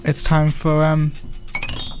it's time for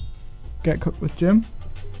Get Cooked with Jim,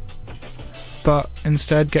 but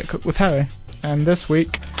instead Get Cooked with Harry. And this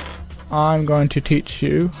week I'm going to teach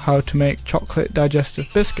you how to make chocolate digestive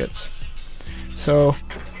biscuits. So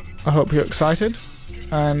I hope you're excited,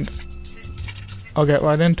 and I'll get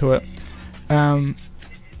right into it.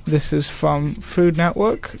 This is from Food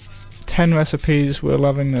Network, 10 recipes we're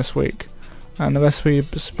loving this week. And the recipe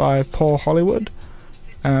is by Paul Hollywood.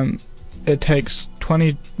 It takes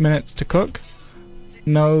 20 minutes to cook,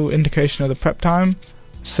 no indication of the prep time,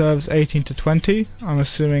 serves 18 to 20, I'm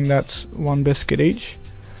assuming that's one biscuit each,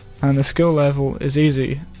 and the skill level is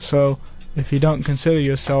easy. So if you don't consider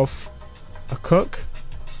yourself a cook,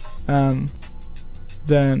 then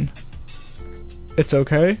it's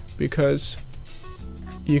okay, because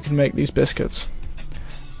you can make these biscuits.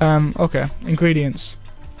 Okay, ingredients: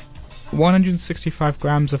 165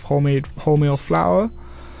 grams of wholemeal flour,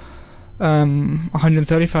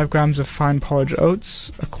 135 grams of fine porridge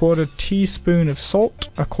oats, a quarter teaspoon of salt,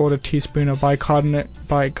 a quarter teaspoon of bicarbonate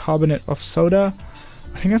of soda.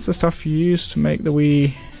 I think that's the stuff you use to make the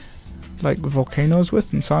wee, like, volcanoes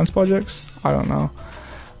with in science projects. I don't know.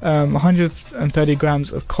 130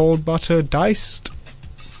 grams of cold butter diced,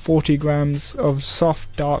 40 grams of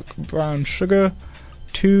soft dark brown sugar,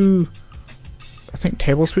 2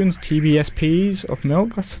 tablespoons, TBSPs of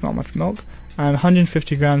milk, that's not much milk, and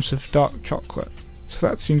 150 grams of dark chocolate. So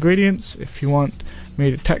that's the ingredients. If you want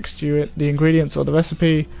me to text you the ingredients or the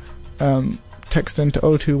recipe, text into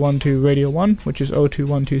 0212 Radio 1, which is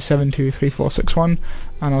 0212723461,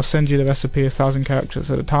 and I'll send you the recipe 1,000 characters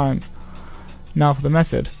at a time. Now for the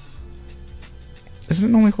method. Isn't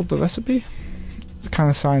it normally called the recipe? It's kind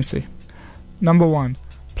of sciencey. Number 1.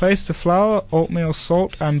 Place the flour, oatmeal,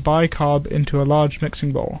 salt, and bicarb into a large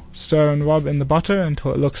mixing bowl. Stir and rub in the butter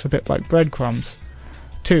until it looks a bit like breadcrumbs.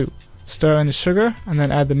 2. Stir in the sugar, and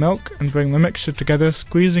then add the milk, and bring the mixture together,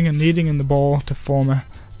 squeezing and kneading in the bowl to form a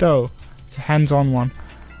dough. It's a hands-on one.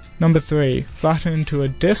 Number 3. Flatten into a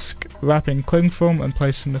disc, wrap in cling film, and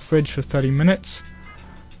place in the fridge for 30 minutes.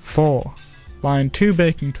 4. Line 2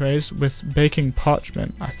 baking trays with baking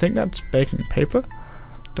parchment. I think that's baking paper?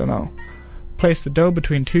 Don't know. Place the dough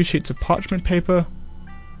between 2 sheets of parchment paper.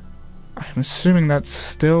 I'm assuming that's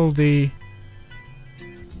still the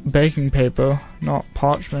baking paper, not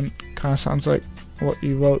parchment. Kind of sounds like what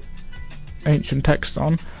you wrote ancient text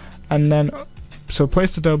on. And then, so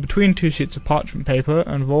place the dough between 2 sheets of parchment paper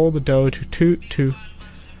and roll the dough to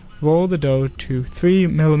 3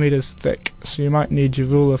 millimeters thick. So you might need your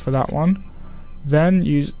ruler for that one. Then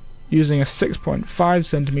using a 6.5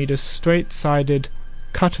 centimeter straight-sided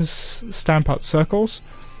cutter, stamp out circles.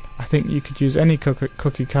 I think you could use any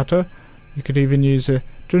cookie cutter. You could even use a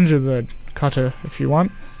gingerbread cutter if you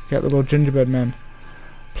want. Get the little gingerbread men.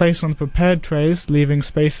 Place on the prepared trays, leaving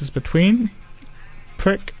spaces between.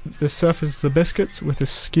 Prick the surface of the biscuits with a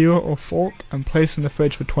skewer or fork and place in the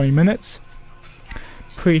fridge for 20 minutes.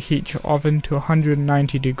 Preheat your oven to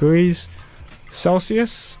 190 degrees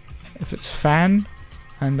Celsius if it's fan,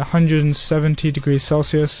 and 170 degrees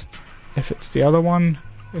Celsius if it's the other one.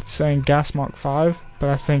 It's saying gas mark 5, but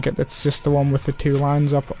I think it's just the one with the 2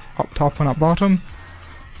 lines up top and up bottom.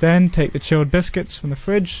 Then take the chilled biscuits from the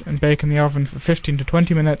fridge and bake in the oven for 15 to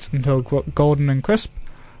 20 minutes until golden and crisp.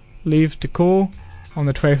 Leave to cool on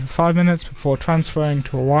the tray for 5 minutes before transferring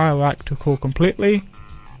to a wire rack to cool completely.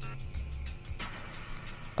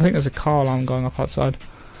 I think there's a car alarm going off outside.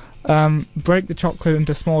 Break the chocolate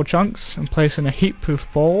into small chunks and place in a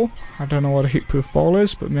heat-proof bowl. I don't know what a heat-proof bowl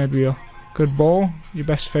is, but maybe a good bowl, your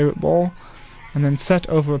best favourite bowl. And then set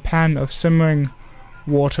over a pan of simmering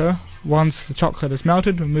water. Once the chocolate is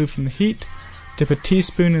melted, remove from the heat. Dip a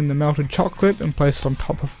teaspoon in the melted chocolate and place it on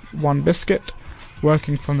top of one biscuit,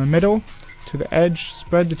 working from the middle to the edge.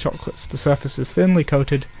 Spread the chocolates. The surface is thinly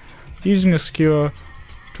coated. Using a skewer,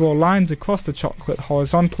 draw lines across the chocolate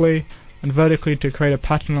horizontally and vertically to create a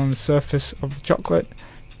pattern on the surface of the chocolate.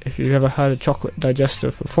 If you've ever heard of chocolate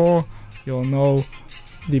digestive before, you'll know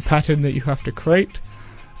the pattern that you have to create,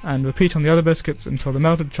 and repeat on the other biscuits until the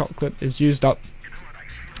melted chocolate is used up,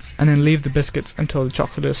 and then leave the biscuits until the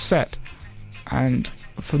chocolate is set. And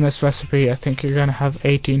from this recipe, I think you're going to have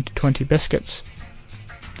 18 to 20 biscuits.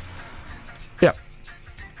 Yeah,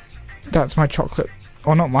 that's my chocolate,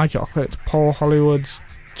 or not my chocolate, it's Paul Hollywood's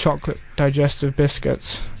chocolate digestive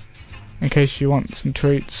biscuits, in case you want some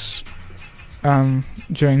treats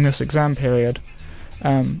during this exam period.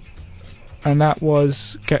 And that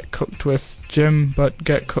was Get Cooked with Jim, but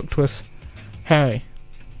Get Cooked with Harry.